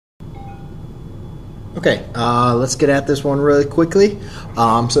Okay, let's get at this one really quickly.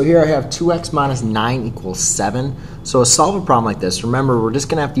 So here I have 2x minus 9 equals 7. So to solve a problem like this, remember we're just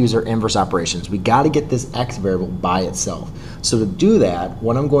going to have to use our inverse operations. We got to get this x variable by itself. So to do that,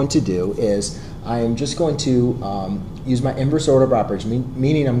 what I'm going to do is I am just going to use my inverse order of operations,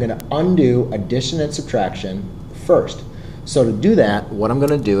 meaning I'm going to undo addition and subtraction first. So to do that, what I'm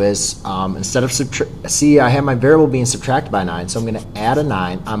going to do is, instead of see, I have my variable being subtracted by 9, so I'm going to add a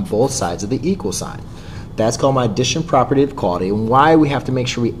 9 on both sides of the equal sign. That's called my addition property of equality, and why we have to make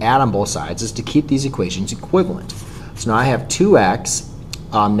sure we add on both sides is to keep these equations equivalent. So now I have 2x,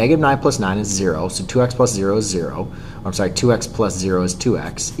 negative 9 plus 9 is 0, so 2x plus 0 is 0. I'm sorry, 2x plus 0 is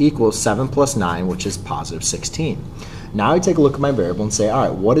 2x, equals 7 plus 9, which is positive 16. Now I take a look at my variable and say, all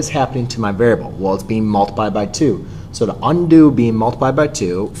right, what is happening to my variable? Well, it's being multiplied by 2. So to undo being multiplied by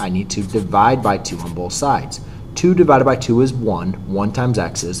 2, I need to divide by 2 on both sides. 2 divided by 2 is 1. 1 times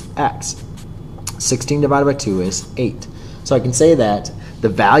x is x. 16 divided by 2 is 8. So I can say that the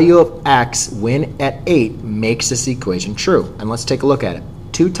value of x when at 8 makes this equation true. And let's take a look at it.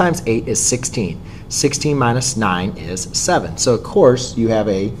 2 times 8 is 16. 16 minus 9 is 7. So of course you have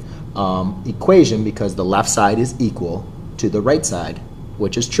a equation because the left side is equal to the right side,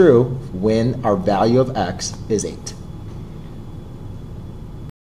 which is true when our value of x is 8.